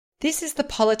This is The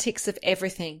Politics of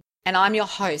Everything, and I'm your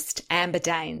host, Amber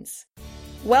Daines.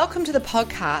 Welcome to the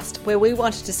podcast where we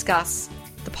want to discuss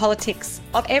the politics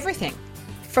of everything,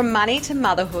 from money to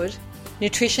motherhood,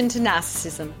 nutrition to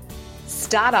narcissism,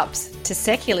 startups to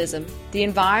secularism, the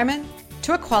environment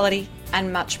to equality,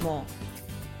 and much more.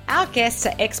 Our guests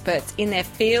are experts in their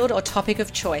field or topic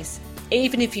of choice,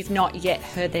 even if you've not yet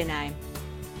heard their name.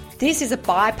 This is a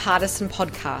bipartisan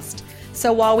podcast,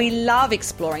 so while we love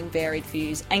exploring varied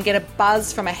views and get a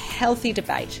buzz from a healthy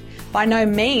debate, by no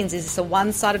means is this a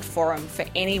one-sided forum for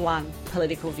any one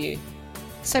political view.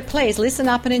 So please listen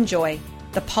up and enjoy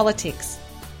the politics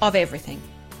of everything.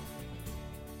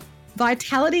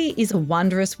 Vitality is a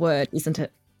wondrous word, isn't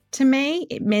it? To me,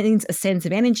 it means a sense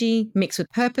of energy mixed with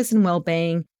purpose and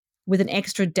well-being with an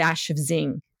extra dash of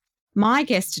zing. My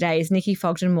guest today is Nikki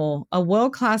Fogden-Moore, a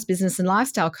world-class business and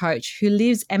lifestyle coach who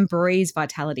lives and breathes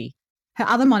vitality. Her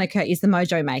other moniker is the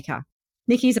Mojo Maker.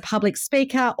 Nikki is a public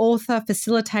speaker, author,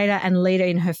 facilitator, and leader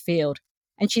in her field,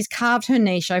 and she's carved her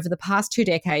niche over the past 2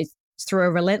 decades through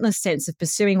a relentless sense of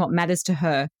pursuing what matters to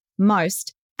her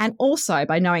most, and also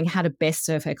by knowing how to best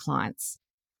serve her clients.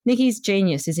 Nikki's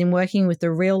genius is in working with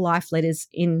the real-life leaders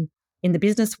in the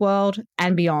business world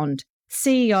and beyond,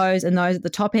 CEOs and those at the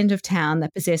top end of town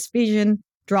that possess vision,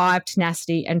 drive,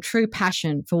 tenacity, and true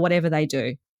passion for whatever they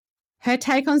do. Her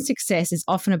take on success is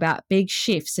often about big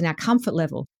shifts in our comfort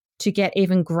level to get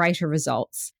even greater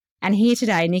results. And here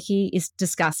today, Nikki is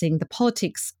discussing the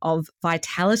politics of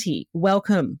vitality.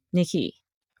 Welcome, Nikki.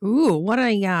 Ooh, what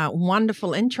a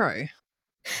wonderful intro.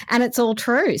 And it's all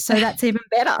true, so that's even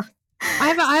better.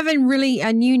 I have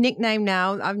a new nickname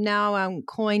now. I've now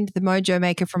coined the Mojo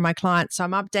Maker from my clients, so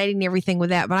I'm updating everything with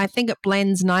that. But I think it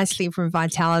blends nicely from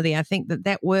vitality. I think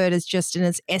that word is just in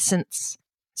its essence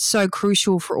so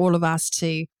crucial for all of us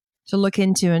to look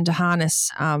into and to harness,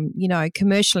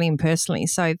 commercially and personally.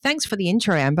 So thanks for the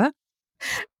intro, Amber.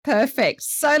 Perfect.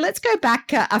 So let's go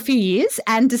back a few years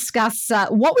and discuss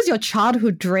what was your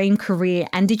childhood dream career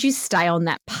and did you stay on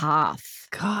that path?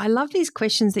 God, I love these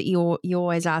questions that you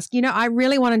always ask. You know, I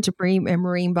really wanted to be a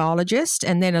marine biologist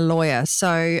and then a lawyer.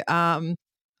 So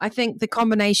I think the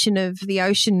combination of the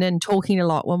ocean and talking a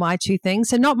lot were my two things.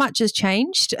 So not much has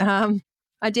changed.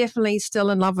 I definitely still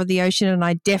in love with the ocean and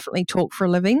I definitely talk for a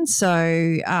living.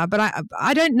 So, but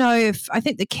I don't know if, I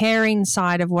think the caring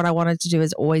side of what I wanted to do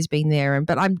has always been there.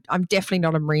 But I'm definitely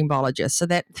not a marine biologist. So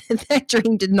that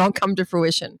dream did not come to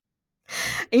fruition.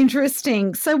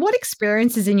 Interesting. So what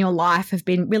experiences in your life have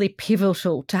been really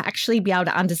pivotal to actually be able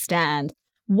to understand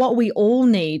what we all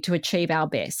need to achieve our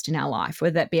best in our life,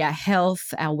 whether that be our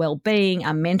health, our well-being,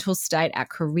 our mental state, our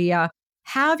career?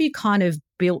 How have you kind of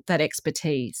built that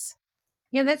expertise?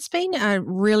 Yeah, that's been a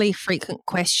really frequent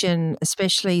question,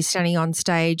 especially standing on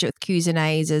stage at Q's and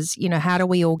A's is, how do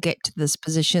we all get to this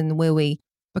position where we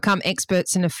become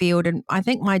experts in a field? And I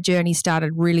think my journey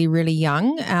started really, really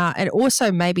young. It also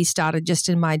maybe started just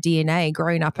in my DNA,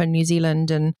 growing up in New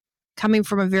Zealand and coming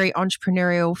from a very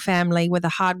entrepreneurial family with a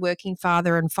hardworking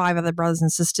father and 5 other brothers and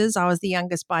sisters. I was the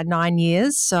youngest by 9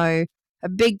 years, so a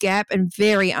big gap and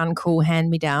very uncool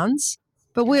hand-me-downs.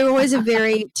 But we're always a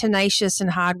very tenacious and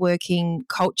hardworking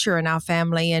culture in our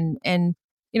family. And I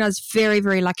was very,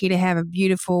 very lucky to have a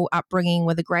beautiful upbringing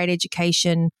with a great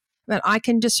education. But I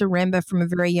can just remember from a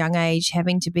very young age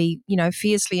having to be,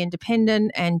 fiercely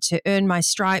independent and to earn my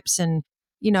stripes. And,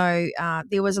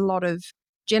 there was a lot of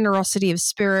generosity of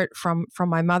spirit from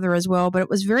my mother as well. But it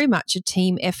was very much a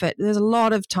team effort. There's a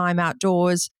lot of time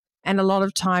outdoors and a lot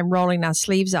of time rolling our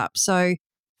sleeves up. So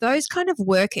those kind of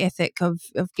work ethic of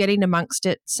getting amongst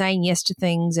it, saying yes to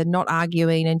things and not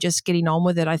arguing and just getting on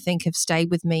with it, I think have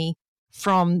stayed with me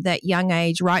from that young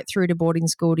age right through to boarding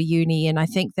school to uni. And I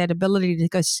think that ability to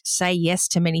go say yes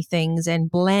to many things and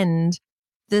blend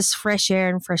this fresh air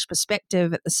and fresh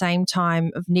perspective at the same time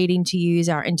of needing to use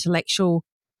our intellectual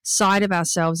side of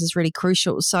ourselves is really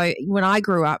crucial. So when I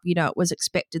grew up, it was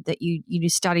expected that you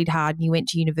studied hard and you went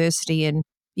to university and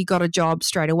you got a job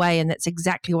straight away. And that's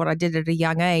exactly what I did at a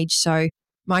young age. So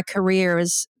my career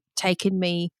has taken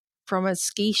me from a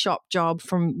ski shop job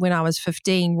from when I was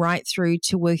 15 right through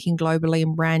to working globally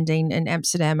in branding in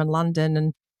Amsterdam and London.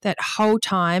 And that whole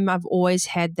time I've always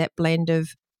had that blend of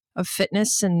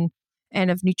fitness and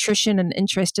of nutrition and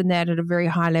interest in that at a very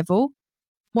high level.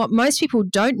 What most people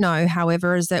don't know,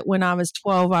 however, is that when I was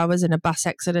 12, I was in a bus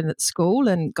accident at school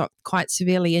and got quite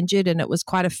severely injured, and it was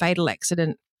quite a fatal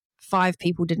accident. 5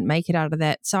 people didn't make it out of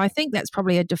that. So I think that's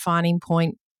probably a defining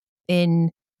point in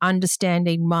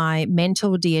understanding my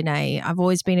mental DNA. I've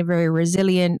always been a very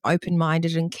resilient,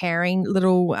 open-minded and caring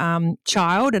little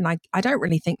child, and I don't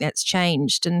really think that's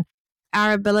changed. And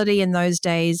our ability in those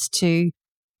days to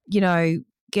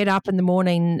get up in the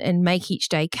morning and make each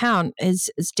day count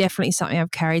is definitely something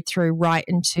I've carried through right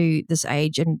into this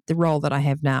age and the role that I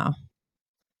have now.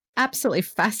 Absolutely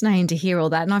fascinating to hear all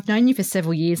that. And I've known you for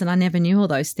several years and I never knew all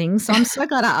those things. So I'm so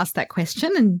glad I asked that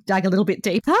question and dug a little bit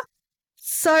deeper.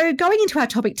 So going into our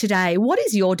topic today, what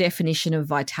is your definition of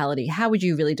vitality? How would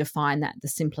you really define that at the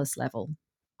simplest level?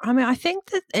 I mean, I think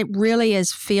that it really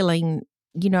is feeling,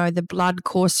 the blood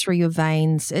course through your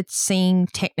veins. It's seeing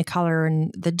technicolor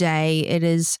in the day. It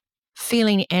is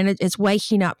feeling, and it's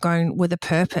waking up going with a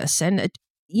purpose. And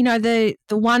the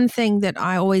one thing that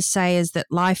I always say is that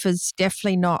life is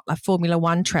definitely not a Formula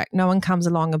One track. No one comes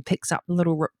along and picks up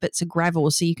little bits of gravel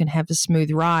so you can have a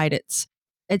smooth ride.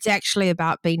 It's actually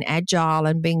about being agile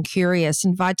and being curious.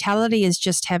 And vitality is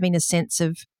just having a sense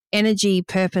of energy,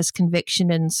 purpose,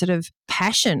 conviction, and sort of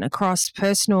passion across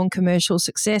personal and commercial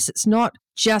success. It's not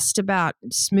just about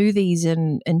smoothies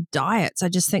and diets. I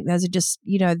just think those are just,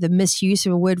 the misuse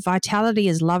of a word. Vitality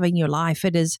is loving your life.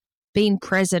 It is being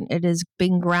present. It is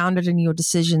being grounded in your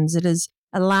decisions. It is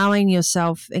allowing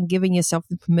yourself and giving yourself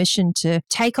the permission to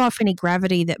take off any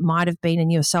gravity that might have been in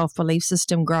your self-belief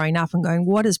system growing up and going,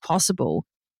 what is possible?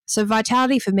 So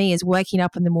vitality for me is waking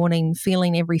up in the morning,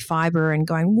 feeling every fiber and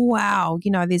going, wow,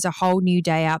 there's a whole new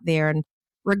day out there. And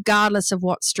regardless of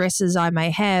what stresses I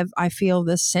may have, I feel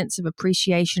this sense of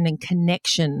appreciation and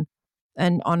connection,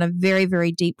 and on a very,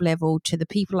 very deep level, to the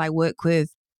people I work with,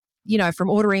 from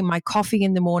ordering my coffee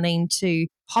in the morning to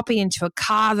hopping into a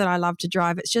car that I love to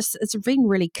drive. It's being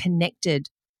really connected.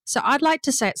 So I'd like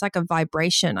to say it's like a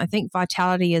vibration. I think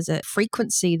vitality is a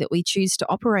frequency that we choose to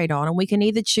operate on, and we can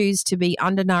either choose to be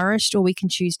undernourished or we can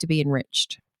choose to be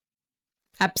enriched.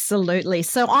 Absolutely.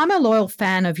 So I'm a loyal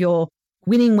fan of your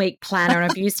winning week planner,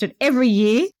 and I've used it every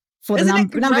year for the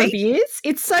number of years.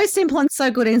 It's so simple and so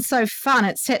good and so fun.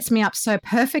 It sets me up so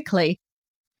perfectly.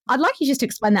 I'd like you just to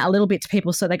explain that a little bit to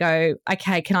people so they go,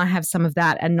 okay, can I have some of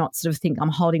that, and not sort of think I'm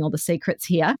holding all the secrets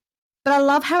here. But I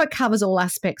love how it covers all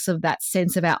aspects of that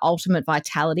sense of our ultimate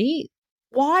vitality.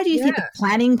 Why do you think the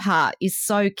planning part is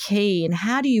so key, and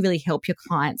how do you really help your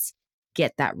clients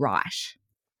get that right?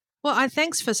 Well,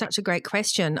 thanks for such a great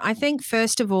question. I think,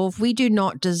 first of all, if we do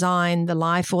not design the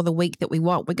life or the week that we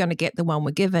want, we're going to get the one we're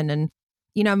given. And,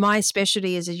 my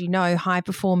specialty is, as you know,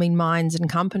 high-performing minds and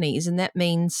companies. And that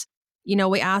means,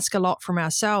 we ask a lot from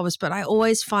ourselves, but I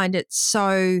always find it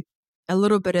so a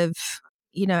little bit of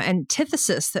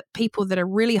antithesis that people that are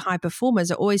really high performers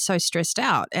are always so stressed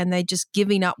out and they're just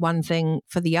giving up one thing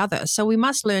for the other. So we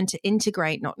must learn to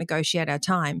integrate, not negotiate our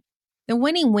time. The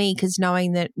winning week is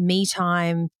knowing that me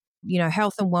time,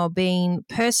 health and well-being,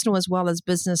 personal as well as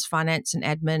business, finance and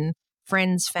admin,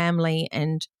 friends, family,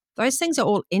 and those things are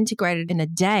all integrated in a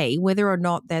day. Whether or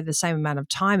not they're the same amount of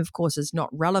time, of course, is not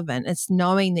relevant. It's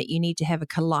knowing that you need to have a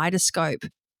kaleidoscope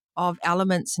of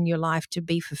elements in your life to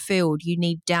be fulfilled. You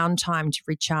need downtime to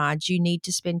recharge. You need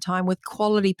to spend time with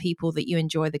quality people that you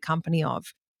enjoy the company of.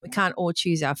 We can't all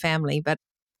choose our family, but,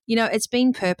 it's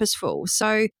been purposeful.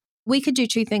 So we could do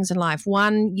two things in life.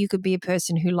 One, you could be a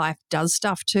person who life does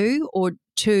stuff to, or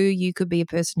two, you could be a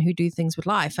person who do things with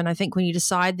life. And I think when you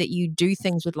decide that you do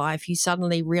things with life, you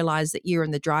suddenly realize that you're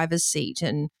in the driver's seat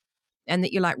and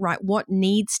that you're like, right, what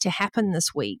needs to happen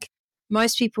this week?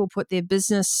 Most people put their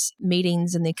business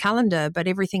meetings in their calendar, but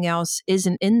everything else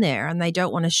isn't in there. And they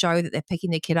don't want to show that they're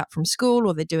picking their kid up from school,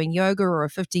 or they're doing yoga or a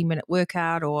 15-minute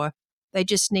workout, or they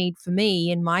just need, for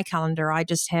me, in my calendar, I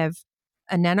just have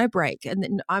a nano break, and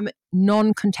then I'm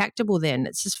non-contactable then.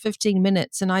 It's just 15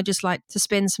 minutes. And I just like to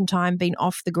spend some time being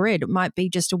off the grid. It might be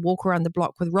just a walk around the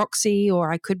block with Roxy,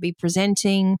 or I could be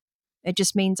presenting. It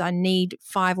just means I need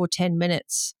 5 or 10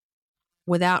 minutes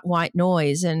without white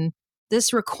noise. And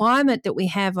this requirement that we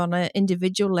have on an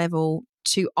individual level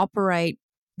to operate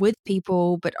with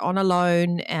people, but on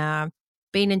alone,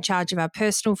 being in charge of our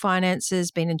personal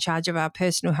finances, being in charge of our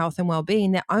personal health and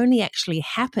well-being, that only actually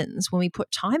happens when we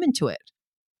put time into it.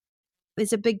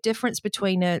 There's a big difference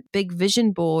between a big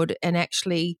vision board and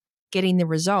actually getting the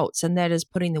results, and that is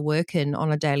putting the work in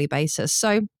on a daily basis.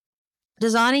 So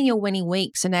designing your winning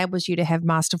weeks enables you to have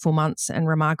masterful months and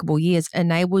remarkable years,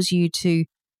 enables you to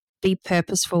be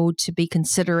purposeful, to be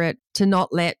considerate, to not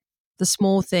let the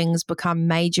small things become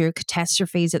major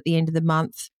catastrophes at the end of the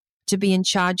month, to be in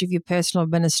charge of your personal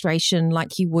administration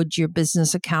like you would your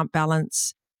business account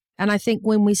balance. And I think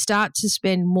when we start to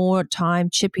spend more time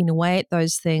chipping away at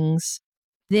those things,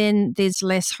 then there's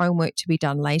less homework to be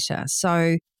done later.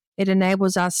 So it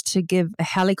enables us to give a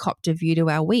helicopter view to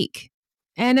our week,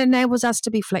 and it enables us to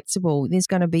be flexible. There's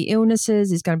going to be illnesses,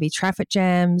 there's going to be traffic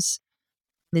jams.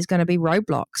 There's going to be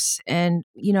roadblocks. And,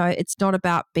 it's not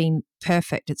about being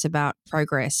perfect. It's about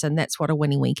progress. And that's what a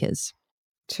winning week is.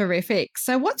 Terrific.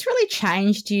 So what's really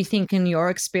changed, do you think, in your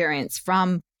experience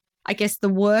from, I guess, the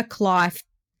work-life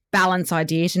balance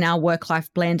idea to now work-life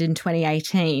blend in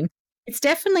 2018? It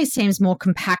definitely seems more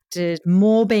compacted,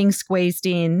 more being squeezed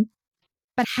in.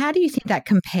 But how do you think that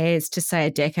compares to, say,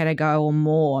 a decade ago or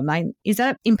more? I mean, is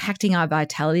that impacting our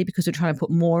vitality because we're trying to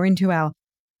put more into our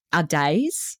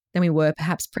days than we were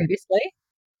perhaps previously?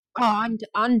 Oh,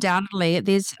 undoubtedly.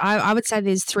 I would say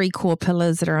there's three core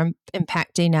pillars that are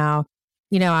impacting our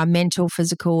mental,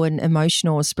 physical, and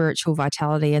emotional or spiritual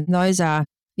vitality. And those are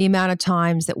the amount of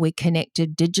times that we're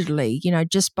connected digitally,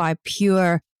 just by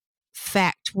pure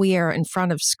fact. We are in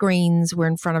front of screens, we're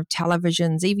in front of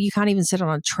televisions. Even you can't even sit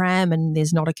on a tram and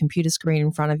there's not a computer screen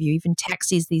in front of you. Even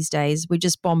taxis these days, we're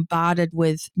just bombarded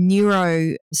with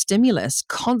neuro stimulus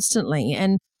constantly.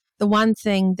 And the one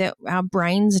thing that our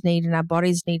brains need and our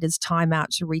bodies need is time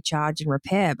out to recharge and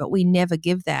repair, but we never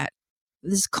give that.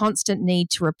 This constant need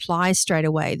to reply straight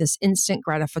away, this instant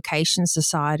gratification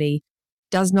society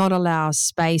does not allow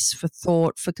space for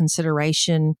thought, for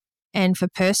consideration, and for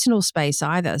personal space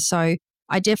either. So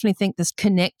I definitely think this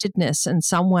connectedness in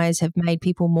some ways have made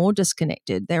people more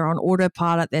disconnected. They're on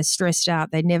autopilot, they're stressed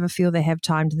out, they never feel they have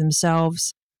time to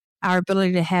themselves. Our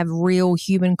ability to have real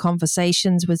human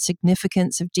conversations with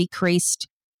significance have decreased.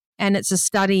 And it's a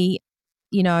study,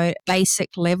 basic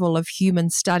level of human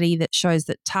study that shows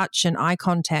that touch and eye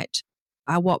contact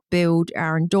are what build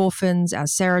our endorphins, our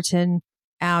serotonin,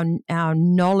 our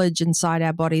knowledge inside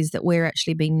our bodies that we're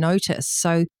actually being noticed.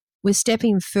 So we're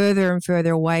stepping further and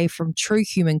further away from true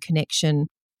human connection.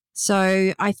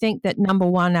 So I think that number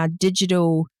one, our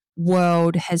digital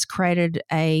world has created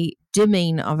a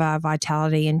dimming of our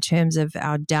vitality in terms of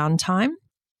our downtime.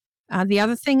 The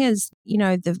other thing is,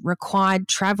 the required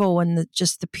travel and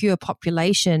just the pure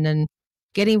population and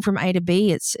getting from A to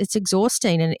B, it's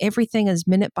exhausting and everything is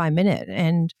minute by minute.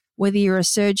 And whether you're a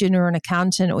surgeon or an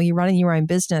accountant or you're running your own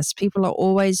business, people are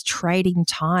always trading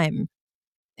time.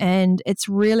 And it's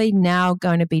really now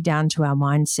going to be down to our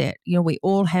mindset. We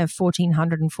all have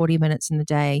 1,440 minutes in the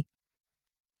day.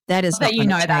 That is not going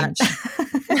to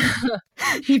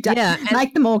change. You've done,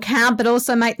 make them all count, but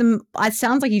also make them, it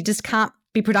sounds like you just can't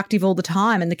be productive all the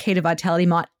time. And the key to vitality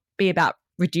might be about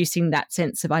reducing that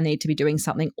sense of I need to be doing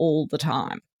something all the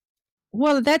time.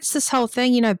 Well, that's this whole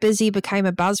thing, busy became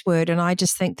a buzzword. And I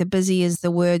just think the busy is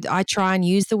the word. I try and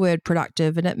use the word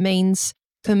productive, and it means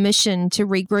permission to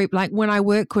regroup. Like when I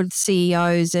work with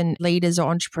CEOs and leaders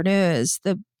or entrepreneurs,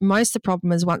 most of the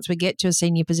problem is once we get to a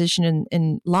senior position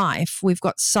in life, we've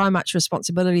got so much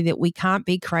responsibility that we can't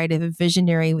be creative and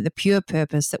visionary with the pure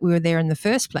purpose that we were there in the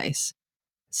first place.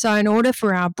 So in order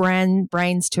for our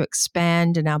brains to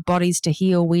expand and our bodies to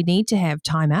heal, we need to have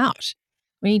time out.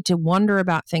 We need to wonder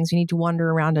about things. We need to wander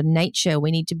around in nature.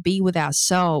 We need to be with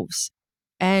ourselves.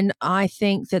 And I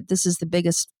think that this is the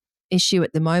biggest issue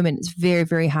at the moment. It's very,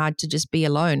 very hard to just be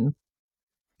alone.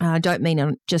 I don't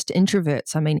mean just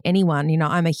introverts. I mean anyone.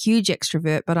 I'm a huge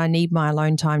extrovert, but I need my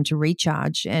alone time to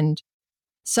recharge. And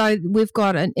so we've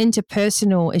got an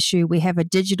interpersonal issue. We have a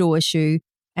digital issue.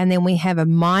 And then we have a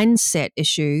mindset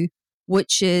issue,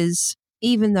 which is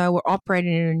even though we're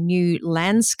operating in a new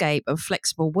landscape of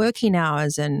flexible working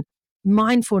hours and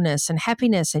mindfulness and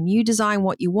happiness and you design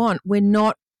what you want,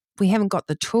 we haven't got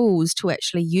the tools to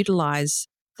actually utilize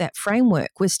that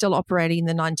framework. We're still operating in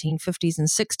the 1950s and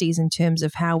 60s in terms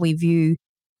of how we view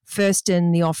first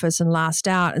in the office and last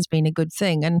out as being a good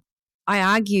thing. And I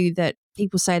argue that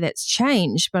people say that's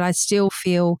changed, but I still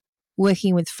feel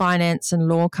working with finance and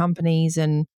law companies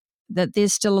and that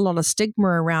there's still a lot of stigma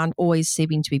around always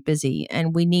seeming to be busy.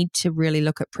 And we need to really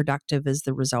look at productive as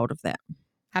the result of that.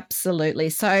 Absolutely.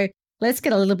 So let's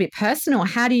get a little bit personal.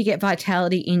 How do you get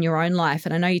vitality in your own life?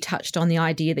 And I know you touched on the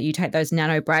idea that you take those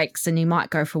nano breaks and you might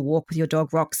go for a walk with your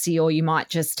dog, Roxy, or you might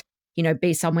just,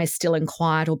 be somewhere still and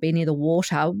quiet or be near the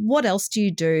water. What else do you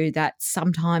do that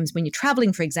sometimes when you're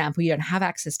traveling, for example, you don't have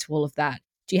access to all of that?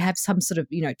 Do you have some sort of,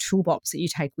 toolbox that you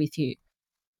take with you?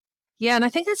 Yeah, and I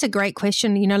think that's a great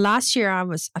question. Last year I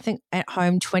was, I think, at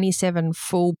home 27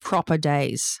 full proper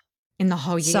days. In the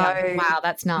whole year? So, wow,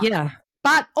 that's nuts. Yeah.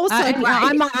 But also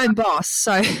I'm my own boss,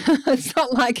 so it's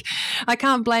not like I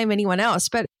can't blame anyone else.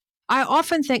 But I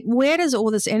often think, where does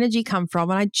all this energy come from?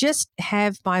 And I just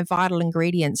have my vital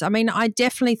ingredients. I mean, I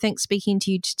definitely think speaking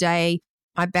to you today,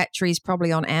 my battery is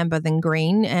probably on amber than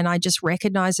green, and I just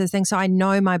recognize those things. So I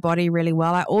know my body really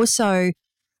well. I also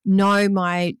know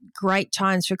my great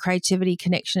times for creativity,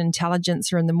 connection,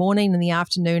 intelligence are in the morning. In the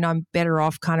afternoon, I'm better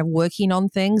off kind of working on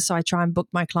things. So I try and book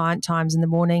my client times in the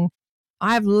morning.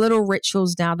 I have little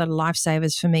rituals now that are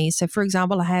lifesavers for me. So, for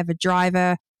example, I have a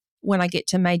driver when I get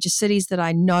to major cities that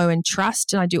I know and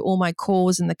trust, and I do all my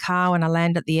calls in the car when I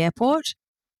land at the airport.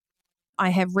 I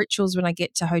have rituals when I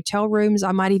get to hotel rooms.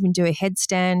 I might even do a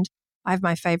headstand. I have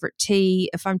my favorite tea.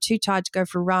 If I'm too tired to go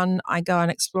for a run, I go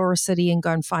and explore a city and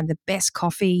go and find the best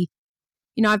coffee.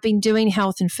 I've been doing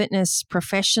health and fitness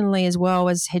professionally as well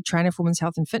as head trainer for Women's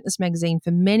Health and Fitness magazine for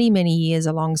many, many years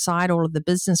alongside all of the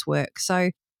business work.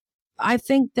 So I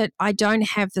think that I don't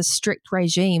have the strict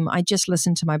regime. I just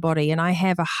listen to my body, and I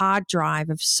have a hard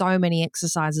drive of so many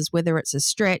exercises, whether it's a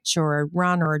stretch or a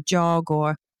run or a jog,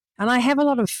 and I have a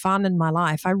lot of fun in my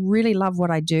life. I really love what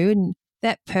I do, and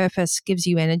that purpose gives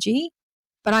you energy.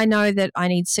 But I know that I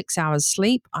need 6 hours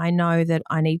sleep. I know that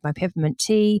I need my peppermint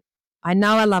tea. I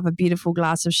know I love a beautiful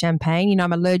glass of champagne.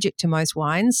 I'm allergic to most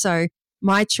wines. So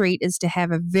my treat is to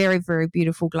have a very, very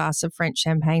beautiful glass of French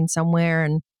champagne somewhere.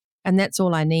 And that's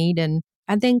all I need. And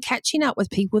then catching up with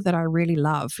people that I really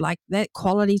love, like that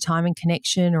quality time and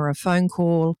connection or a phone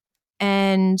call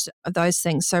and those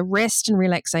things. So rest and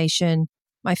relaxation.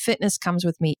 My fitness comes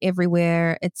with me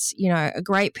everywhere. It's, a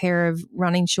great pair of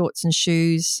running shorts and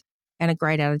shoes and a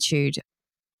great attitude.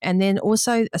 And then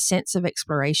also a sense of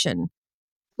exploration.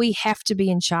 We have to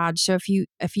be in charge. So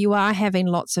if you are having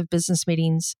lots of business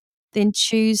meetings, then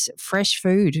choose fresh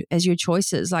food as your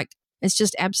choices. Like, it's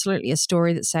just absolutely a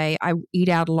story that say I eat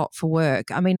out a lot for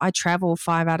work. I mean, I travel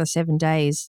 5 out of 7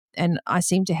 days and I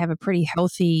seem to have a pretty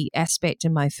healthy aspect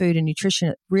in my food and nutrition.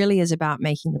 It really is about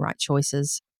making the right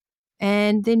choices.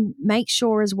 And then make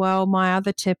sure as well, my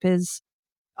other tip is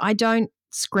I don't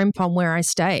scrimp on where I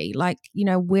stay. Like,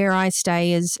 where I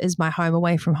stay is my home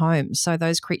away from home. So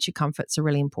those creature comforts are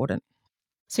really important.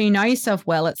 So you know yourself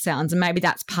well, it sounds, and maybe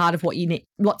that's part of what you need.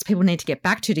 Lots of people need to get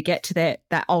back to get to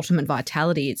that ultimate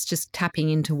vitality. It's just tapping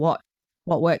into what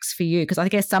works for you. Because I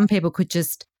guess some people could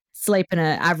just sleep in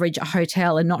an average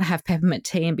hotel and not have peppermint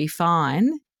tea and be fine.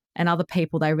 And other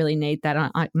people, they really need that.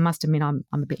 And I must admit, I'm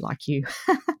a bit like you.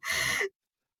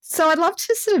 So I'd love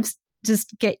to sort of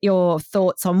just get your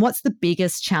thoughts on what's the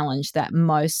biggest challenge that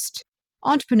most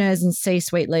entrepreneurs and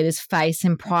C-suite leaders face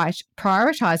in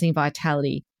prioritizing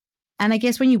vitality. And I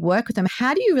guess when you work with them,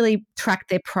 how do you really track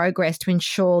their progress to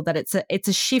ensure that it's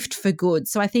a shift for good?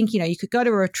 So I think, you could go to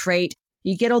a retreat,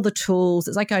 you get all the tools.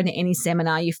 It's like going to any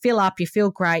seminar. You fill up, you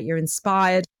feel great, you're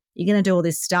inspired. You're going to do all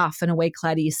this stuff, and a week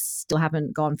later you still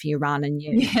haven't gone for your run. And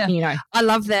I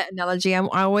love that analogy. I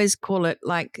always call it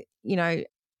like, the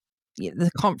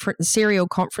serial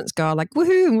conference goer, like,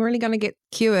 woohoo, I'm really going to get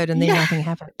cured, and then nothing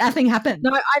happened. Nothing happened.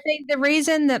 No, I think the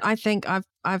reason that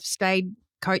I've stayed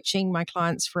coaching my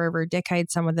clients for over a decade,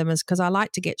 some of them, is because I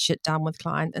like to get shit done with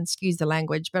clients, and excuse the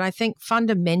language, but I think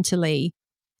fundamentally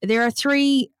there are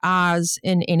 3 R's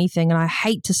in anything, and I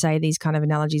hate to say these kind of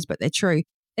analogies, but they're true.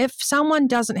 If someone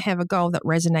doesn't have a goal that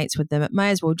resonates with them, it may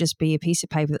as well just be a piece of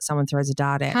paper that someone throws a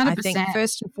dart at. 100%. I think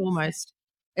first and foremost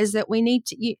is that we need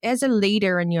to, as a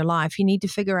leader in your life, you need to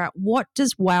figure out, what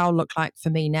does wow look like for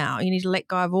me now? You need to let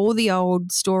go of all the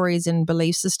old stories and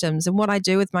belief systems. And what I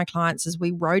do with my clients is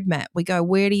we roadmap. We go,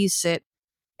 where do you sit?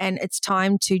 And it's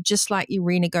time to, just like you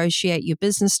renegotiate your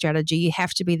business strategy, you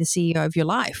have to be the CEO of your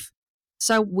life.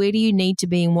 So where do you need to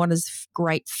be, and what does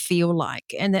great feel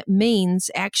like? And that means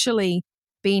actually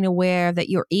being aware that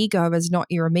your ego is not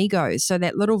your amigo. So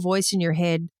that little voice in your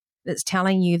head that's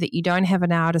telling you that you don't have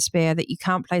an hour to spare, that you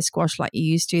can't play squash like you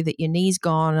used to, that your knee's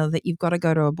gone, or that you've got to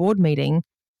go to a board meeting.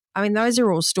 I mean, those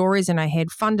are all stories in our head.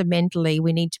 Fundamentally,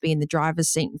 we need to be in the driver's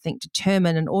seat and think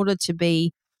determined in order to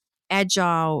be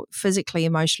agile physically,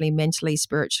 emotionally, mentally,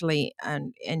 spiritually,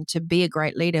 and to be a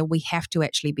great leader. We have to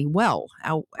actually be well.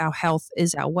 Our health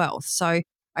is our wealth. So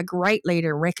a great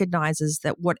leader recognizes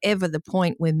that whatever the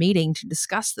point we're meeting to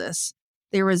discuss this,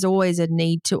 there is always a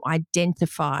need to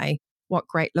identify what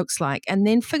great looks like, and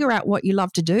then figure out what you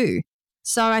love to do.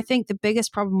 So I think the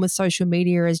biggest problem with social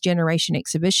media is generation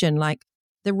exhibition. Like,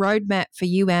 the roadmap for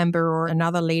you, Amber, or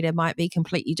another leader might be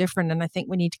completely different. And I think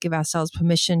we need to give ourselves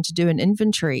permission to do an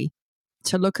inventory,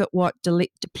 to look at what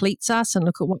depletes us and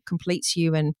look at what completes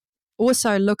you, and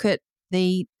also look at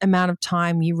the amount of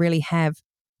time you really have.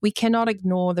 We cannot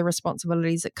ignore the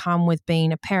responsibilities that come with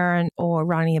being a parent or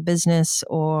running a business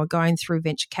or going through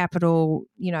venture capital,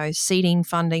 seeding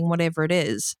funding, whatever it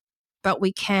is. But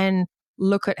we can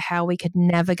look at how we could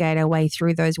navigate our way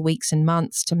through those weeks and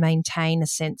months to maintain a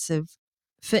sense of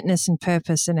fitness and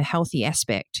purpose and a healthy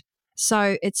aspect.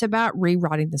 So it's about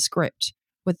rewriting the script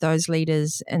with those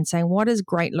leaders and saying, what does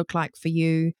great look like for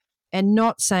you? And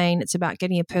not saying it's about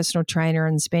getting a personal trainer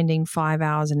and spending 5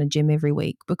 hours in a gym every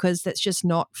week, because that's just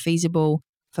not feasible.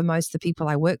 for most of the people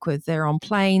I work with. They're on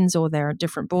planes or they're at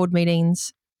different board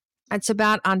meetings. It's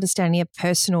about understanding a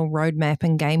personal roadmap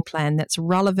and game plan that's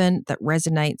relevant, that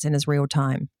resonates and is real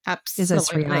time. There's those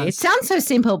three Absolutely. It Rs. sounds so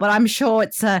simple, but I'm sure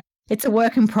it's a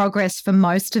work in progress for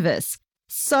most of us.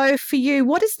 So for you,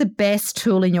 what is the best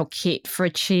tool in your kit for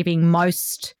achieving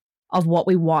most of what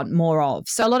we want more of?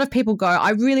 So a lot of people go,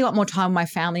 I really want more time with my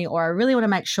family, or I really want to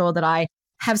make sure that I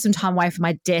have some time away from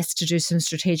my desk to do some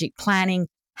strategic planning.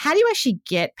 How do you actually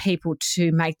get people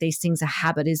to make these things a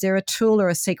habit? Is there a tool or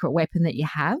a secret weapon that you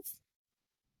have?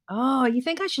 Oh, you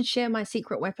think I should share my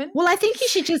secret weapon? Well, I think you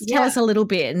should just tell us a little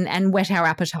bit and whet our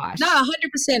appetite. No,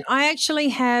 100%. I actually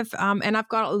have, and I've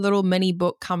got a little mini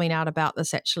book coming out about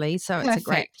this actually. So it's a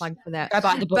great plug for that. Go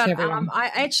buy the book, But everyone.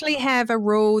 I actually have a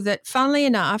rule that, funnily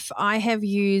enough, I have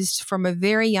used from a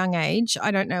very young age.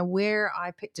 I don't know where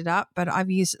I picked it up, but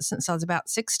I've used it since I was about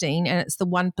 16, and it's the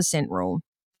 1% rule.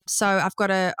 So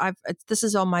this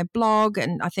is on my blog,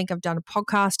 and I think I've done a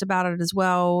podcast about it as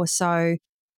well. So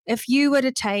if you were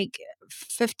to take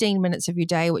 15 minutes of your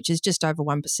day, which is just over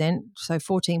 1%, so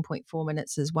 14.4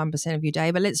 minutes is 1% of your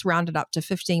day, but let's round it up to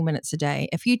 15 minutes a day.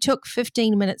 If you took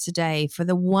 15 minutes a day for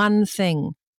the one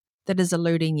thing that is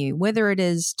eluding you, whether it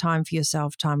is time for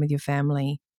yourself, time with your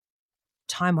family,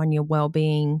 time on your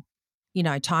well-being,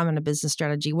 time on a business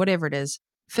strategy, whatever it is,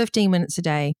 15 minutes a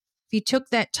day. If you took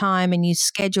that time and you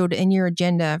scheduled in your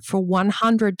agenda for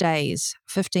 100 days,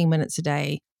 15 minutes a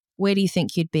day, where do you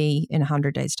think you'd be in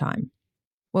 100 days' time?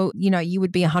 Well, you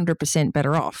would be 100%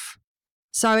 better off.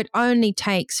 So it only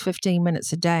takes 15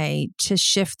 minutes a day to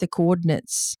shift the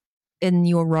coordinates in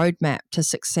your roadmap to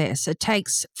success. It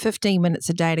takes 15 minutes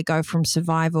a day to go from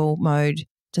survival mode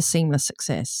to seamless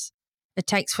success. It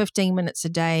takes 15 minutes a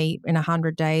day in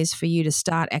 100 days for you to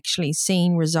start actually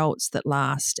seeing results that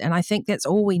last. And I think that's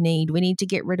all we need. We need to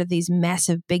get rid of these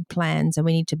massive big plans, and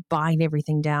we need to bite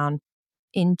everything down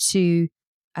into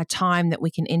a time that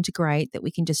we can integrate, that we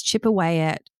can just chip away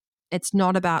at. It's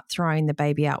not about throwing the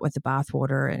baby out with the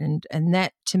bathwater. And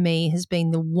that, to me, has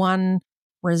been the one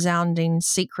resounding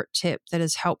secret tip that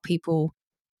has helped people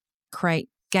create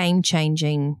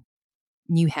game-changing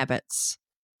new habits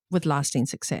with lasting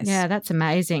success. Yeah, that's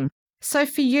amazing. So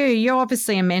for you, you're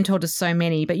obviously a mentor to so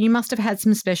many, but you must have had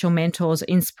some special mentors,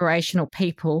 inspirational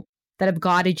people that have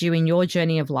guided you in your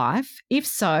journey of life. If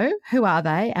so, who are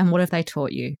they and what have they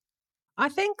taught you? I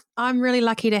think I'm really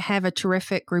lucky to have a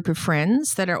terrific group of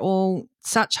friends that are all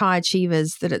such high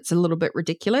achievers that it's a little bit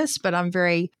ridiculous, but I'm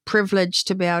very privileged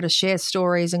to be able to share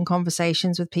stories and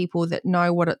conversations with people that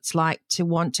know what it's like to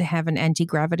want to have an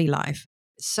anti-gravity life.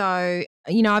 So,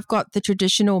 I've got the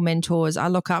traditional mentors. I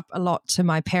look up a lot to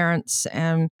my parents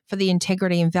for the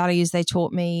integrity and values they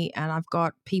taught me. And I've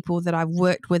got people that I've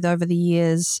worked with over the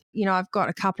years. I've got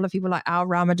a couple of people like Al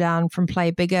Ramadan from Play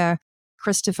Bigger,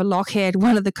 Christopher Lochhead,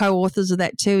 one of the co-authors of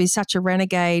that too. He's such a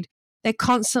renegade. They're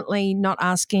constantly not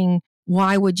asking,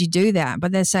 why would you do that?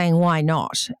 But they're saying, why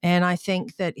not? And I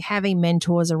think that having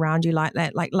mentors around you like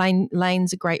that, like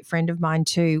Lane's a great friend of mine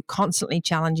too, constantly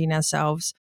challenging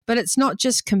ourselves. But it's not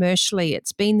just commercially.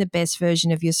 It's being the best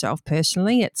version of yourself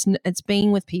personally. It's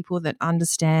being with people that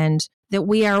understand that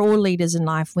we are all leaders in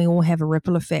life. We all have a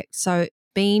ripple effect. So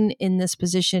being in this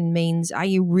position means, are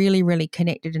you really, really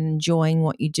connected and enjoying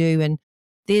what you do? And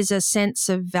there's a sense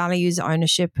of values,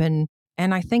 ownership, and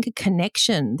I think a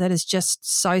connection that is just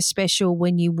so special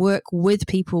when you work with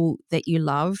people that you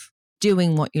love,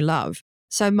 doing what you love.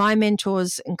 So my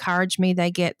mentors encourage me.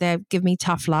 They give me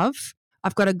tough love.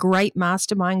 I've got a great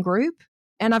mastermind group,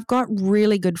 and I've got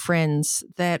really good friends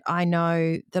that I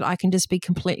know that I can just be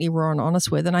completely raw and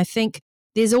honest with. And I think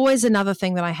there's always another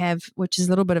thing that I have, which is a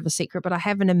little bit of a secret, but I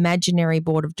have an imaginary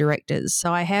board of directors.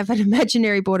 So I have an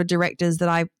imaginary board of directors that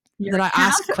I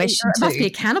ask questions to. Must be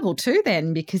accountable too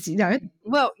then, because,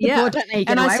 well, yeah.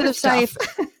 And I sort of say,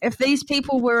 if these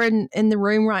people were in the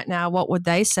room right now, what would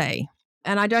they say?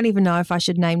 And I don't even know if I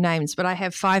should name names, but I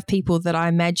have 5 people that I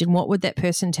imagine, what would that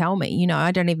person tell me?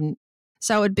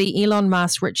 So it would be Elon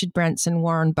Musk, Richard Branson,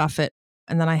 Warren Buffett,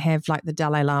 and then I have like the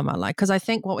Dalai Lama, because I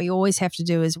think what we always have to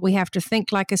do is we have to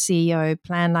think like a CEO,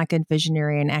 plan like a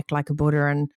visionary, and act like a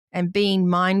Buddha, and being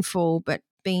mindful, but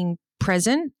being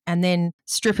present, and then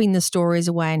stripping the stories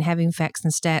away and having facts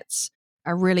and stats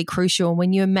are really crucial. And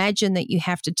when you imagine that you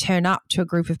have to turn up to a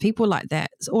group of people like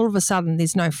that, all of a sudden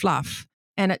there's no fluff,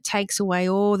 and it takes away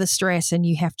all the stress, and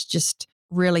you have to just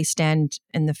really stand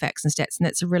in the facts and stats. And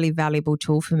that's a really valuable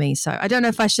tool for me. So I don't know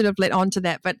if I should have let on to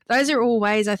that, but those are all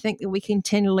ways I think that we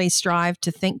continually strive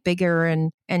to think bigger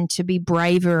and to be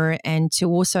braver and to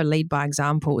also lead by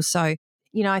example. So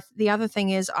The other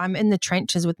thing is I'm in the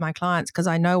trenches with my clients because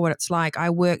I know what it's like. I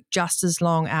work just as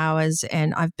long hours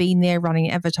and I've been there running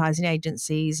advertising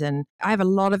agencies and I have a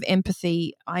lot of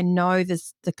empathy. I know the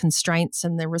constraints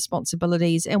and the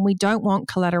responsibilities, and we don't want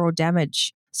collateral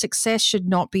damage. Success should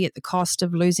not be at the cost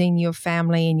of losing your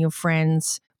family and your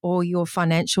friends or your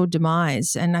financial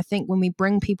demise. And I think when we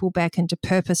bring people back into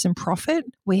purpose and profit,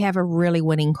 we have a really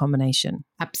winning combination.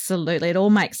 Absolutely. It all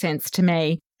makes sense to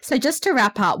me. So just to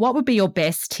wrap up, what would be your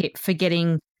best tip for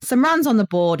getting some runs on the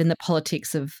board in the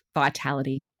politics of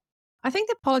vitality? I think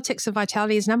the politics of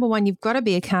vitality is number one, you've got to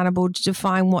be accountable to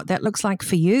define what that looks like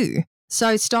for you.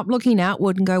 So stop looking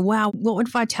outward and go, wow, what would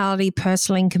vitality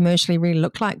personally and commercially really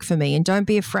look like for me? And don't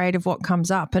be afraid of what comes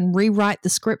up and rewrite the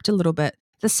script a little bit.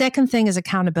 The second thing is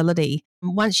accountability.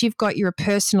 Once you've got your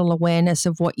personal awareness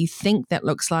of what you think that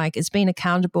looks like, it's being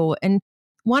accountable. And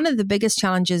one of the biggest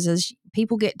challenges is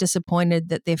people get disappointed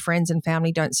that their friends and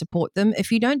family don't support them.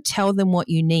 If you don't tell them what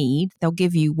you need, they'll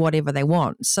give you whatever they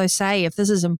want. So say if this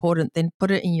is important, then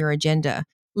put it in your agenda.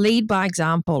 Lead by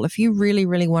example. If you really,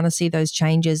 really want to see those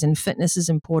changes and fitness is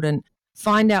important,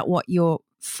 find out what your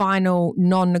final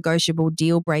non-negotiable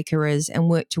deal breaker is and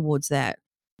work towards that.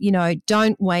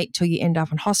 Don't wait till you end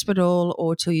up in hospital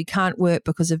or till you can't work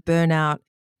because of burnout.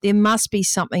 There must be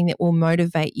something that will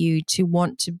motivate you to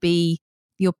want to be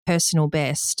your personal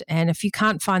best. And if you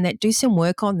can't find that, do some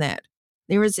work on that.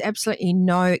 There is absolutely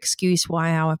no excuse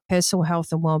why our personal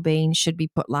health and well-being should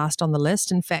be put last on the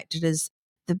list. In fact, it is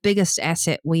the biggest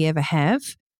asset we ever have.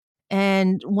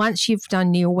 And once you've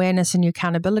done the awareness and your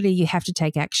accountability, you have to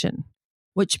take action,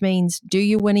 which means do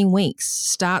your winning weeks,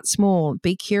 start small,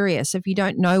 be curious. If you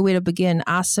don't know where to begin,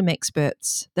 ask some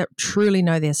experts that truly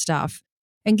know their stuff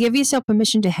and give yourself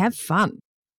permission to have fun.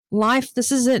 Life,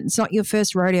 this is it. It's not your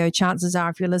first rodeo. Chances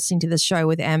are, if you're listening to this show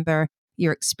with Amber,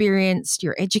 you're experienced,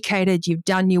 you're educated, you've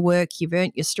done your work, you've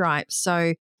earned your stripes.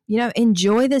 So,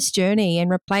 enjoy this journey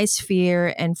and replace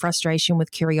fear and frustration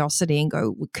with curiosity and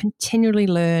go continually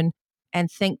learn and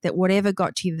think that whatever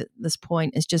got to you at this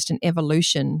point is just an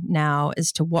evolution now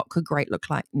as to what could great look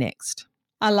like next.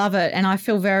 I love it. And I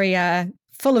feel very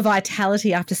full of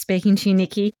vitality after speaking to you,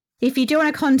 Nikki. If you do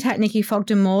want to contact Nikki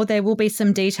Fogden-Moore, there will be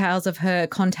some details of her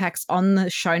contacts on the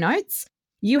show notes.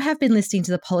 You have been listening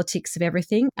to The Politics of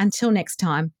Everything. Until next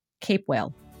time, keep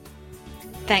well.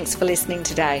 Thanks for listening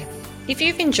today. If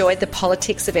you've enjoyed The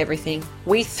Politics of Everything,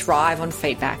 we thrive on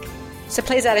feedback. So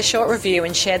please add a short review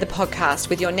and share the podcast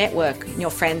with your network and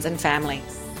your friends and family.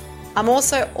 I'm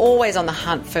also always on the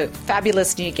hunt for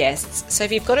fabulous new guests. So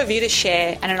if you've got a view to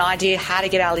share and an idea how to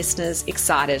get our listeners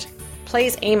excited,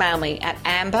 please email me at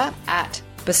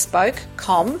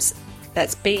amber@bespokecoms,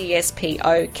 that's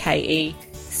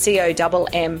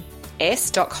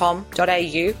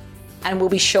BESPOKECOMMS.com.au, and we'll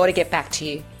be sure to get back to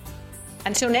you.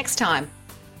 Until next time.